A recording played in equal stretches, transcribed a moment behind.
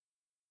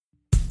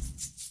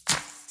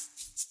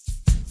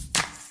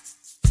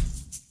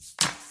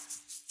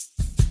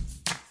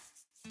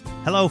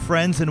Hello,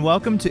 friends, and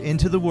welcome to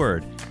Into the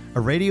Word, a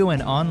radio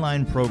and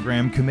online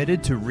program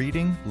committed to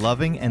reading,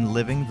 loving, and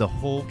living the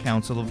whole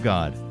counsel of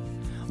God.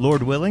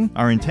 Lord willing,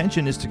 our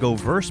intention is to go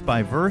verse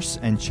by verse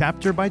and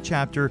chapter by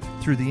chapter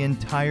through the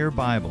entire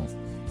Bible.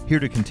 Here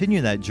to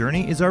continue that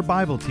journey is our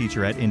Bible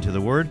teacher at Into the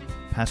Word,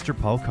 Pastor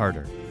Paul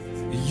Carter.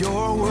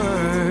 Your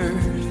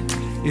word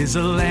is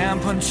a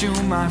lamp unto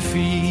my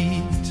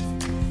feet.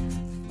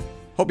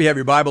 Hope you have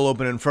your Bible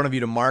open in front of you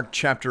to Mark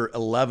chapter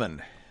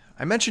 11.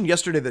 I mentioned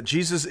yesterday that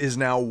Jesus is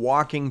now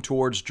walking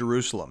towards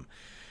Jerusalem.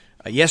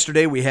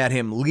 Yesterday we had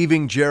him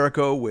leaving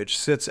Jericho, which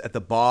sits at the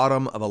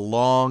bottom of a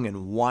long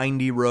and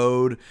windy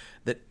road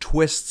that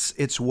twists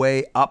its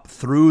way up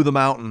through the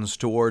mountains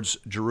towards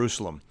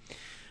Jerusalem.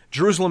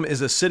 Jerusalem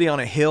is a city on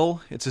a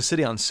hill. It's a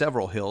city on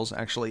several hills,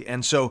 actually.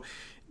 And so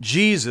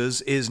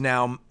Jesus is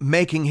now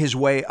making his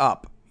way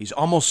up. He's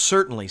almost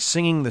certainly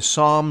singing the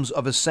Psalms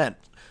of Ascent,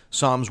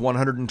 Psalms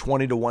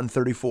 120 to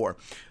 134,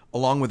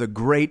 along with a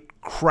great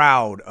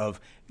crowd of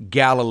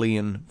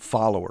Galilean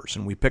followers.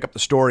 And we pick up the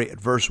story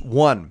at verse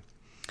 1.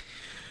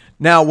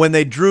 Now, when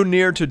they drew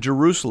near to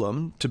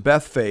Jerusalem, to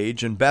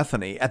Bethphage and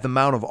Bethany at the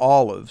Mount of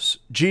Olives,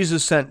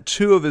 Jesus sent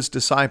two of his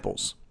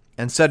disciples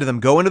and said to them,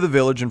 "Go into the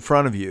village in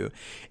front of you,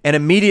 and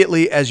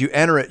immediately as you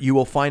enter it, you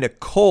will find a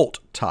colt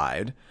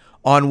tied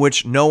on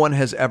which no one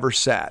has ever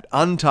sat.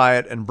 Untie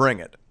it and bring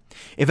it.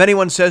 If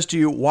anyone says to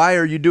you, 'Why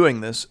are you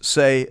doing this?'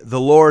 say, 'The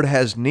Lord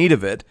has need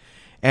of it,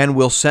 and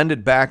will send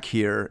it back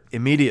here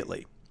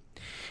immediately.'"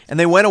 And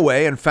they went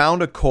away and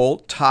found a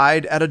colt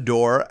tied at a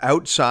door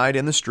outside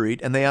in the street,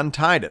 and they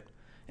untied it.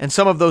 And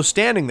some of those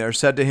standing there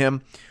said to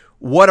him,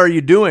 "What are you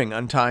doing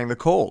untying the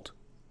colt?"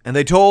 And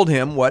they told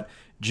him what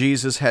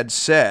Jesus had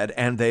said,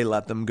 and they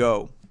let them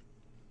go.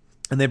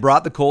 And they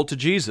brought the colt to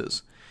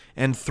Jesus,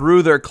 and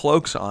threw their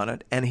cloaks on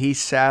it, and he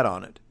sat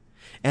on it.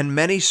 And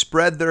many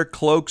spread their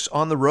cloaks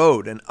on the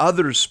road, and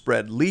others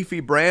spread leafy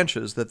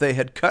branches that they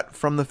had cut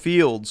from the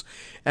fields.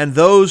 And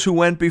those who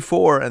went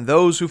before and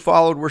those who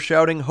followed were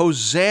shouting,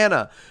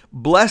 "Hosanna!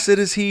 Blessed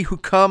is he who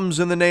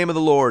comes in the name of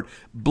the Lord.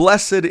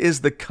 Blessed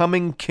is the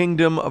coming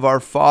kingdom of our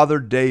father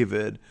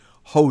David.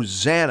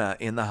 Hosanna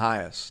in the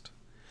highest."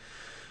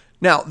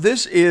 Now,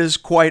 this is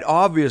quite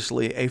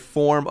obviously a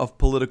form of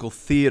political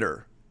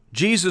theater.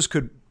 Jesus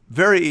could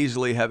very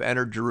easily have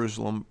entered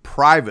Jerusalem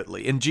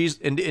privately. And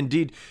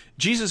indeed,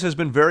 Jesus has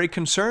been very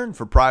concerned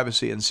for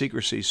privacy and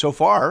secrecy. So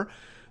far,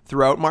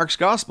 throughout Mark's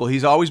gospel,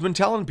 he's always been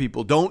telling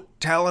people, don't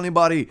tell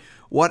anybody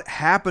what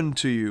happened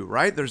to you,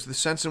 right? There's the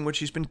sense in which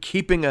he's been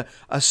keeping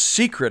a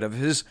secret of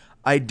his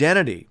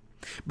identity.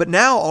 But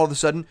now, all of a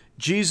sudden,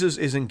 Jesus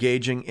is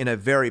engaging in a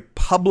very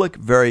public,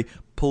 very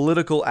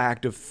political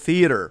act of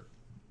theater.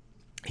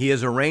 He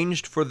has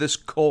arranged for this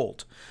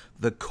colt,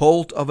 the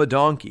colt of a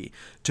donkey,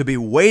 to be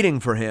waiting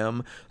for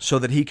him so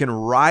that he can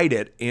ride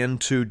it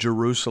into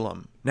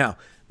Jerusalem. Now,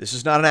 this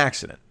is not an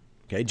accident.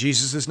 Okay,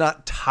 Jesus is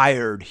not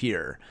tired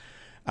here.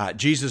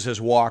 Jesus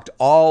has walked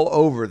all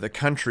over the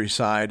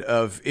countryside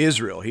of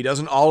Israel. He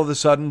doesn't all of a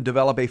sudden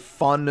develop a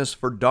fondness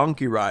for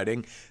donkey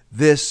riding.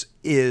 This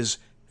is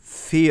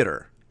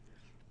theater.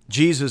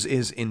 Jesus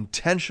is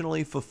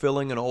intentionally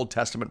fulfilling an Old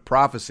Testament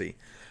prophecy.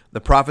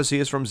 The prophecy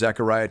is from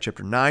Zechariah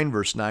chapter 9,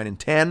 verse 9 and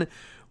 10,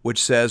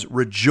 which says,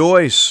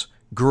 "Rejoice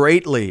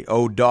greatly,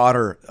 O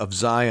daughter of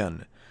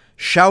Zion.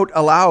 Shout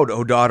aloud,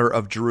 O daughter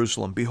of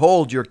Jerusalem.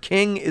 Behold, your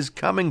king is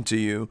coming to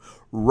you.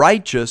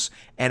 Righteous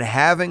and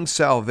having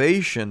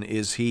salvation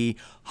is he,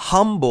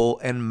 humble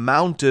and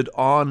mounted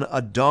on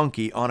a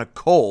donkey, on a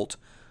colt,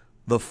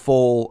 the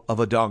foal of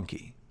a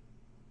donkey."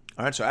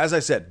 All right, so as I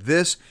said,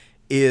 this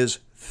is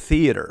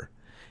theater.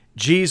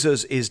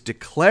 Jesus is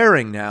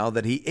declaring now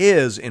that he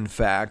is, in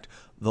fact,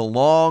 the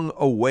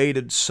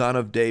long-awaited Son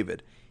of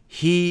David.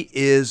 He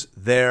is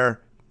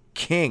their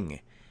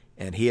king,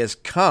 and he has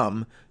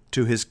come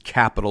to his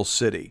capital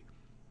city.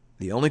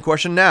 The only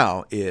question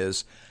now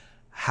is,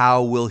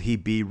 how will he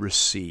be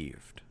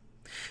received?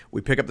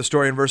 We pick up the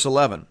story in verse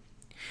 11.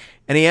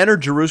 "And he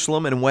entered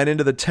Jerusalem and went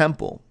into the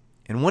temple.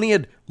 And when he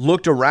had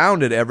looked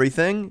around at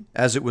everything,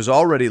 as it was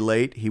already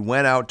late, he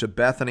went out to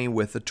Bethany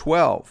with the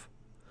 12.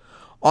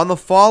 On the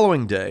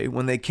following day,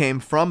 when they came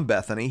from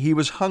Bethany, he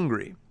was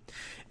hungry.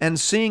 And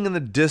seeing in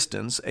the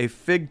distance a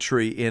fig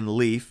tree in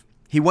leaf,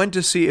 he went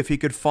to see if he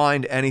could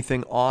find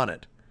anything on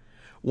it.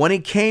 When he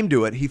came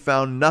to it, he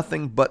found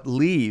nothing but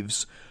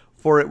leaves,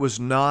 for it was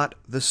not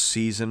the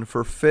season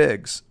for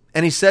figs.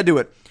 And he said to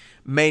it,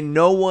 'May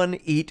no one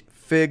eat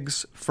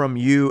figs from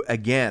you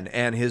again.'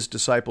 And his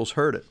disciples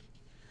heard it.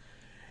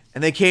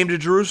 And they came to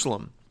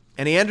Jerusalem,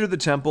 and he entered the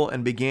temple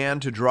and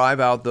began to drive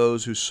out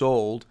those who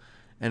sold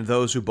and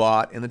those who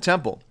bought in the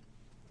temple.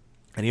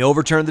 And he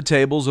overturned the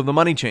tables of the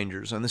money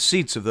changers and the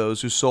seats of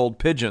those who sold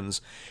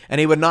pigeons, and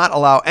he would not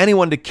allow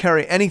anyone to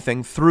carry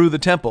anything through the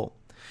temple.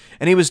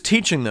 And he was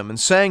teaching them and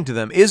saying to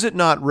them, 'Is it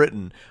not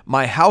written,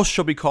 my house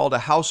shall be called a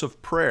house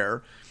of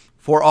prayer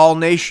for all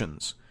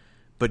nations?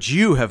 But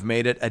you have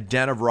made it a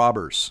den of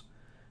robbers.'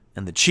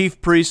 And the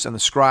chief priests and the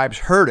scribes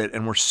heard it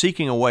and were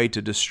seeking a way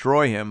to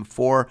destroy him,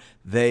 for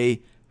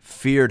they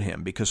feared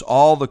him, because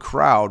all the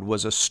crowd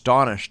was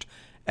astonished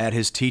at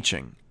his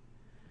teaching.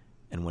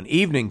 And when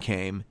evening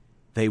came,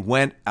 they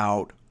went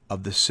out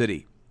of the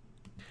city.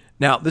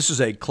 Now, this is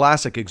a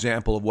classic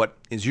example of what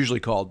is usually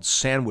called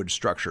sandwich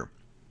structure.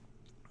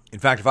 In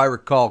fact, if I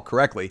recall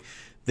correctly,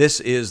 this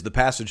is the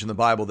passage in the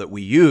Bible that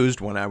we used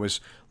when I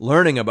was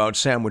learning about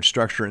sandwich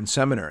structure in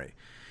seminary.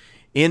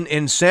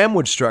 In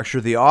sandwich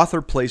structure, the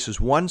author places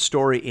one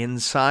story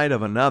inside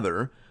of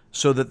another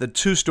so that the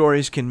two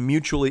stories can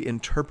mutually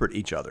interpret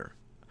each other.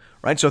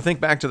 Right? So think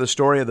back to the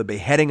story of the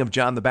beheading of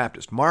John the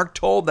Baptist. Mark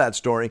told that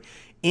story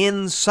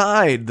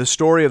inside the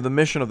story of the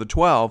mission of the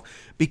 12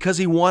 because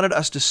he wanted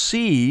us to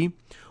see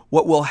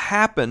what will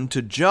happen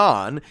to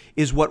John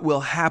is what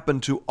will happen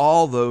to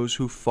all those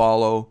who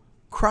follow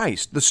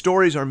Christ. The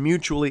stories are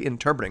mutually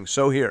interpreting.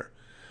 So here,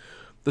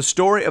 the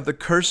story of the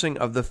cursing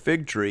of the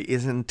fig tree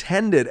is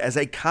intended as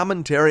a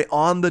commentary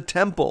on the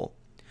temple.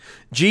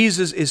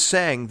 Jesus is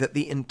saying that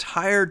the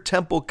entire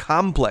temple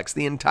complex,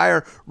 the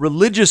entire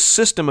religious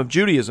system of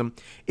Judaism,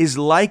 is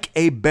like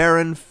a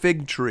barren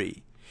fig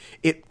tree.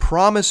 It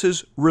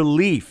promises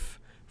relief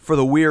for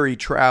the weary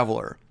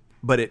traveler,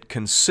 but it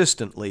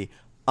consistently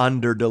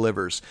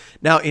underdelivers.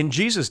 Now, in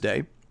Jesus'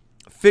 day,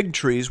 fig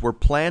trees were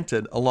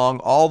planted along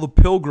all the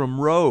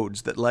pilgrim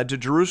roads that led to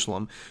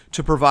Jerusalem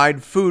to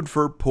provide food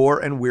for poor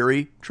and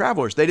weary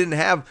travelers. They didn't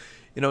have,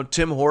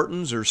 Tim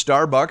Hortons or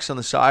Starbucks on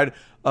the side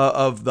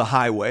of the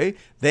highway.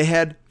 They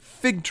had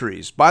fig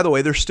trees. By the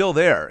way, they're still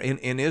there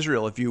in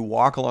Israel. If you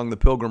walk along the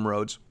pilgrim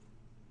roads,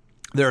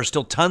 there are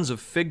still tons of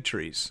fig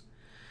trees.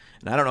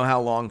 And I don't know how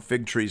long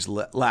fig trees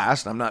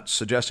last. I'm not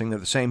suggesting they're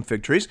the same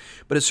fig trees,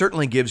 but it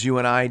certainly gives you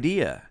an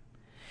idea.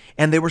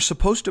 And they were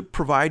supposed to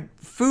provide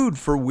food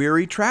for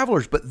weary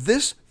travelers, but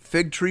this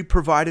fig tree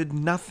provided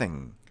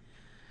nothing.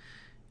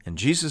 And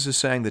Jesus is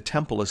saying the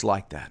temple is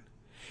like that.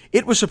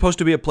 It was supposed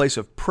to be a place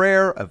of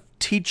prayer, of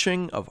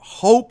teaching, of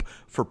hope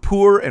for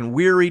poor and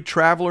weary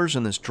travelers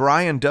in this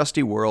dry and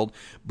dusty world,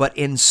 but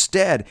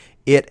instead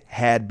it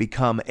had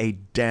become a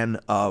den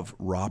of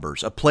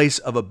robbers, a place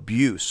of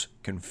abuse,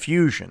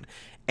 confusion,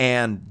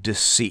 and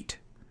deceit.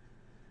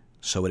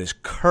 So it is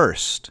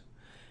cursed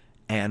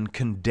and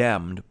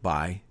condemned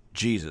by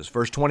Jesus.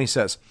 Verse 20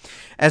 says,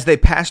 "As they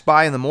passed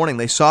by in the morning,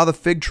 they saw the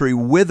fig tree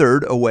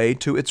withered away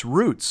to its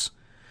roots.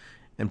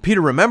 And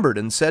Peter remembered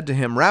and said to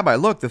him, 'Rabbi,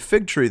 look, the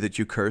fig tree that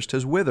you cursed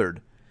has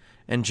withered.'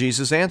 And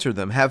Jesus answered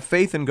them, 'Have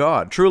faith in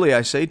God. Truly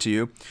I say to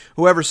you,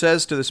 whoever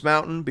says to this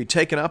mountain, 'Be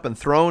taken up and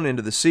thrown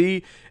into the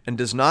sea,' and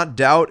does not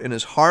doubt in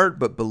his heart,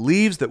 but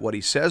believes that what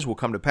he says will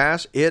come to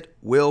pass, it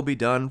will be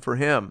done for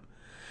him.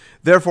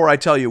 Therefore I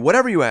tell you,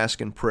 whatever you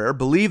ask in prayer,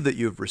 believe that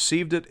you have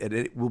received it, and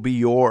it will be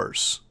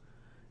yours.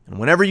 And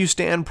whenever you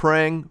stand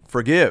praying,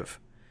 forgive,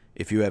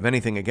 if you have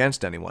anything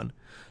against anyone,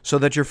 so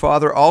that your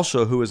Father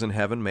also who is in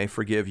heaven may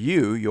forgive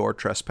you your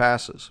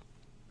trespasses.'"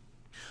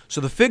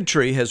 So the fig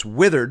tree has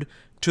withered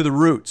to the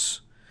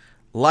roots.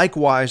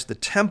 Likewise, the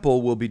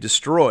temple will be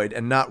destroyed,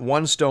 and not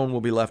one stone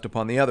will be left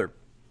upon the other.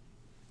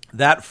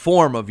 That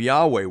form of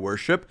Yahweh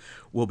worship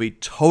will be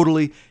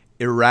totally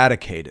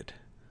eradicated.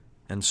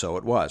 And so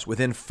it was.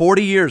 Within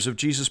 40 years of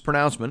Jesus'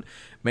 pronouncement,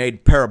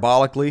 made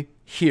parabolically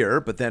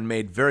here, but then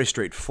made very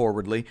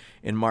straightforwardly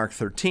in Mark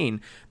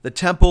 13, the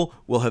temple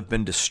will have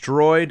been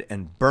destroyed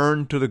and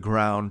burned to the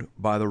ground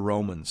by the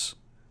Romans.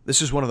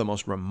 This is one of the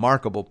most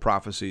remarkable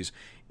prophecies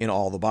in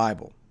all the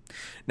Bible.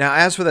 Now,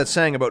 as for that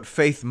saying about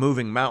faith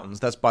moving mountains,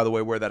 that's, by the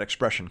way, where that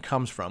expression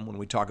comes from. When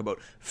we talk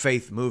about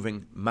faith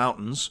moving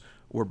mountains,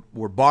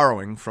 we're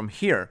borrowing from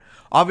here.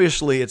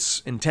 Obviously, it's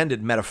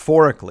intended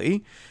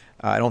metaphorically.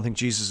 I don't think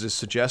Jesus is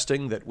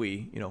suggesting that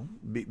we,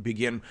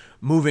 begin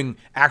moving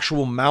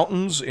actual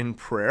mountains in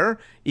prayer.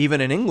 Even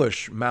in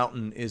English,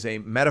 mountain is a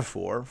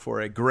metaphor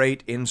for a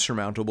great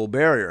insurmountable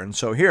barrier. And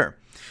so here,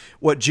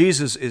 what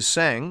Jesus is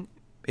saying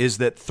is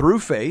that through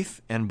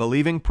faith and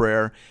believing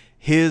prayer,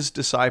 his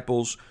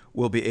disciples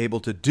will be able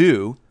to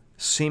do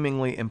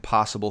seemingly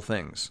impossible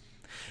things.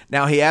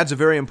 Now, he adds a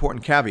very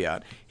important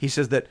caveat. He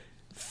says that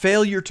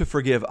failure to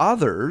forgive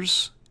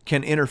others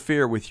can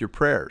interfere with your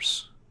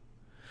prayers.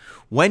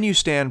 When you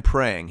stand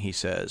praying, he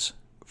says,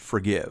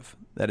 forgive.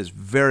 That is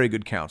very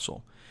good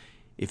counsel.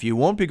 If you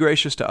won't be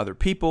gracious to other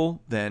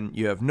people, then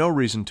you have no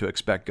reason to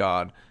expect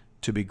God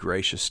to be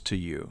gracious to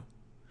you.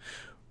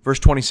 Verse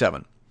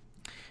 27,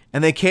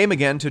 "And they came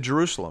again to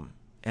Jerusalem.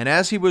 And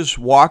as he was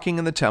walking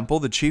in the temple,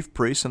 the chief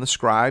priests and the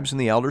scribes and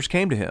the elders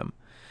came to him.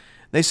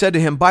 They said to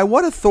him, 'By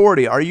what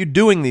authority are you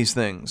doing these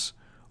things?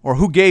 Or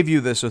who gave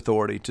you this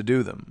authority to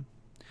do them?'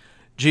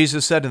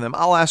 Jesus said to them,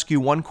 'I'll ask you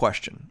one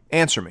question.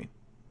 Answer me,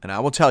 and I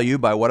will tell you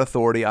by what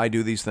authority I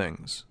do these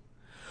things.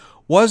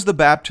 Was the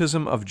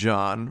baptism of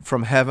John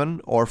from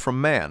heaven or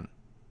from man?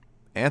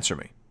 Answer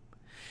me.'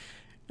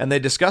 And they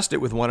discussed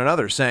it with one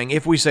another, saying,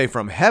 'If we say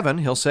from heaven,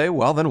 he'll say,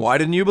 well, then why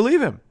didn't you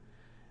believe him?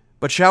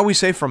 But shall we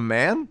say from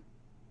man?'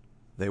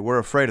 They were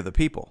afraid of the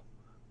people,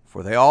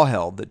 for they all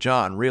held that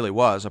John really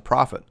was a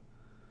prophet.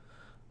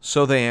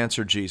 So they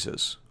answered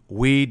Jesus,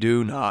 'We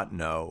do not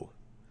know.'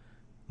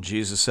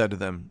 Jesus said to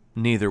them,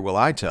 'Neither will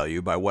I tell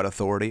you by what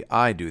authority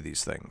I do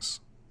these things.'"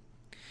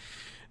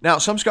 Now,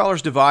 some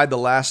scholars divide the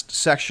last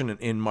section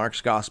in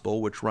Mark's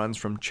Gospel, which runs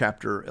from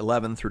chapter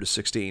 11 through to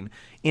 16,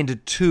 into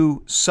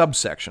two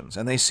subsections.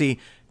 And they see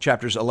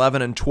chapters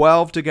 11 and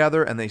 12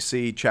 together, and they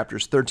see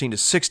chapters 13 to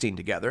 16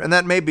 together. And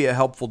that may be a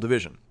helpful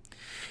division.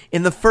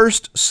 In the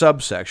first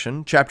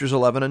subsection, chapters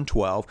 11 and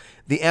 12,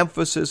 the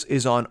emphasis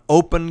is on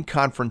open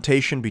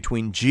confrontation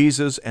between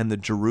Jesus and the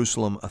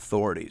Jerusalem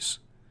authorities.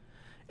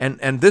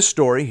 And this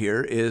story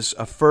here is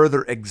a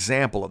further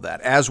example of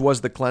that, as was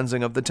the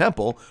cleansing of the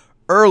temple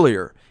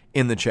earlier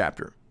in the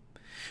chapter.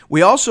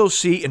 We also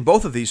see in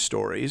both of these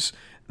stories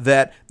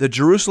that the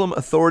Jerusalem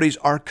authorities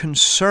are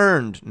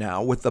concerned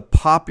now with the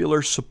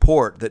popular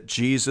support that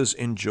Jesus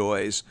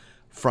enjoys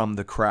from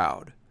the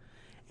crowd.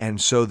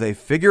 And so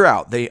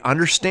they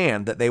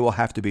understand that they will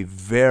have to be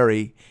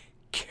very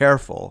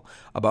careful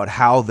about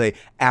how they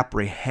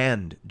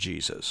apprehend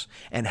Jesus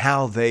and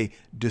how they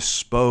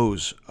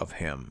dispose of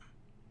him.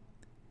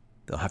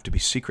 They'll have to be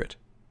secret,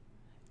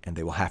 and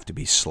they will have to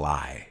be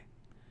sly.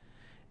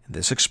 And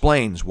this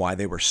explains why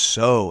they were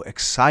so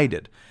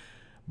excited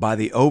by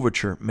the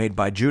overture made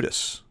by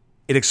Judas.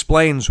 It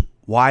explains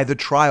why the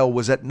trial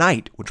was at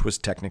night, which was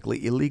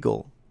technically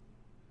illegal.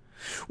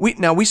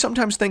 We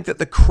sometimes think that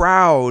the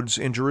crowds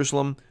in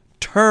Jerusalem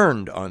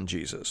turned on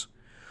Jesus.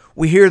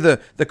 We hear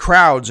the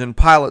crowds in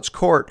Pilate's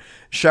court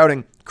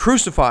shouting,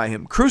 "Crucify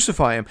him,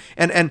 crucify him."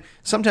 And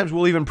sometimes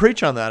we'll even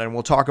preach on that, and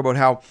we'll talk about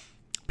how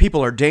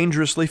people are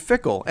dangerously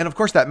fickle. And of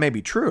course that may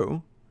be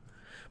true,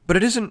 but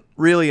it isn't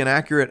really an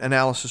accurate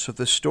analysis of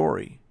this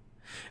story.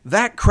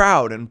 That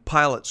crowd in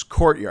Pilate's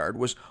courtyard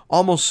was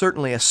almost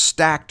certainly a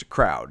stacked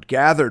crowd,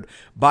 gathered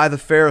by the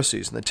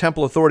Pharisees and the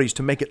temple authorities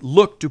to make it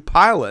look to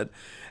Pilate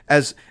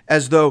as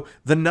though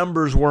the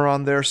numbers were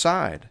on their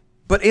side.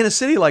 But in a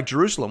city like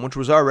Jerusalem, which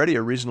was already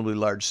a reasonably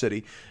large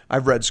city,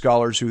 I've read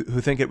scholars who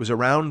think it was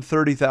around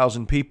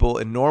 30,000 people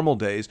in normal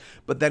days,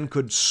 but then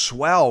could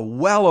swell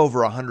well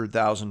over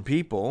 100,000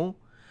 people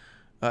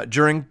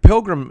during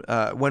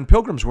when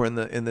pilgrims were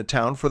in the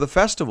town for the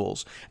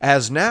festivals,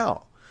 as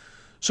now.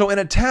 So in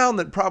a town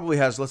that probably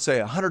has, let's say,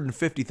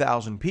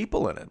 150,000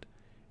 people in it,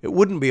 it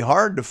wouldn't be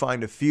hard to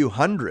find a few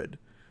hundred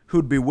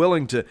who'd be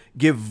willing to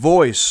give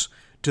voice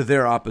to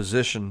their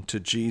opposition to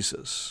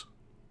Jesus.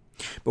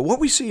 But what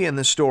we see in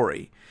this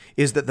story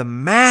is that the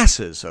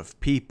masses of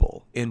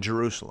people in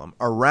Jerusalem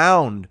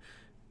around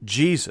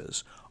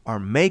Jesus are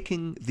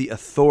making the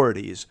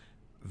authorities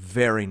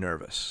very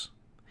nervous.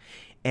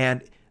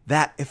 And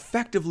that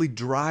effectively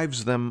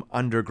drives them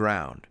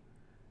underground.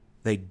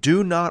 They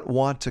do not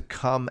want to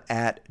come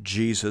at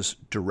Jesus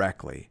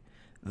directly.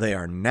 They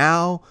are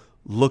now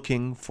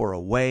looking for a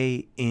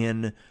way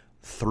in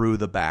through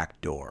the back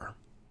door.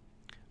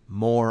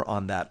 More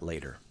on that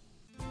later.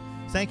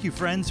 Thank you,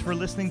 friends, for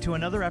listening to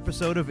another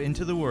episode of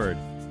Into the Word.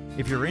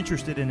 If you're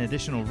interested in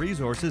additional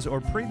resources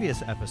or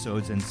previous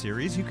episodes and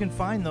series, you can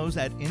find those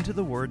at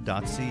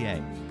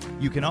intotheword.ca.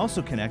 You can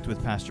also connect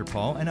with Pastor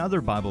Paul and other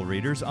Bible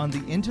readers on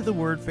the Into the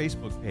Word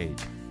Facebook page.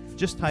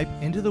 Just type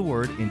Into the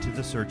Word into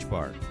the search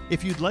bar.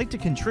 If you'd like to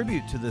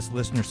contribute to this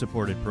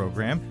listener-supported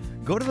program,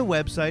 go to the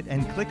website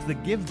and click the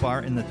Give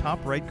bar in the top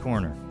right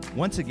corner.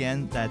 Once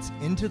again, that's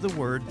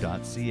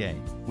intotheword.ca.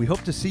 We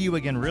hope to see you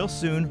again real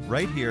soon,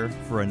 right here,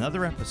 for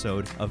another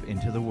episode of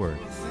Into the Word.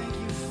 Thank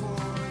you.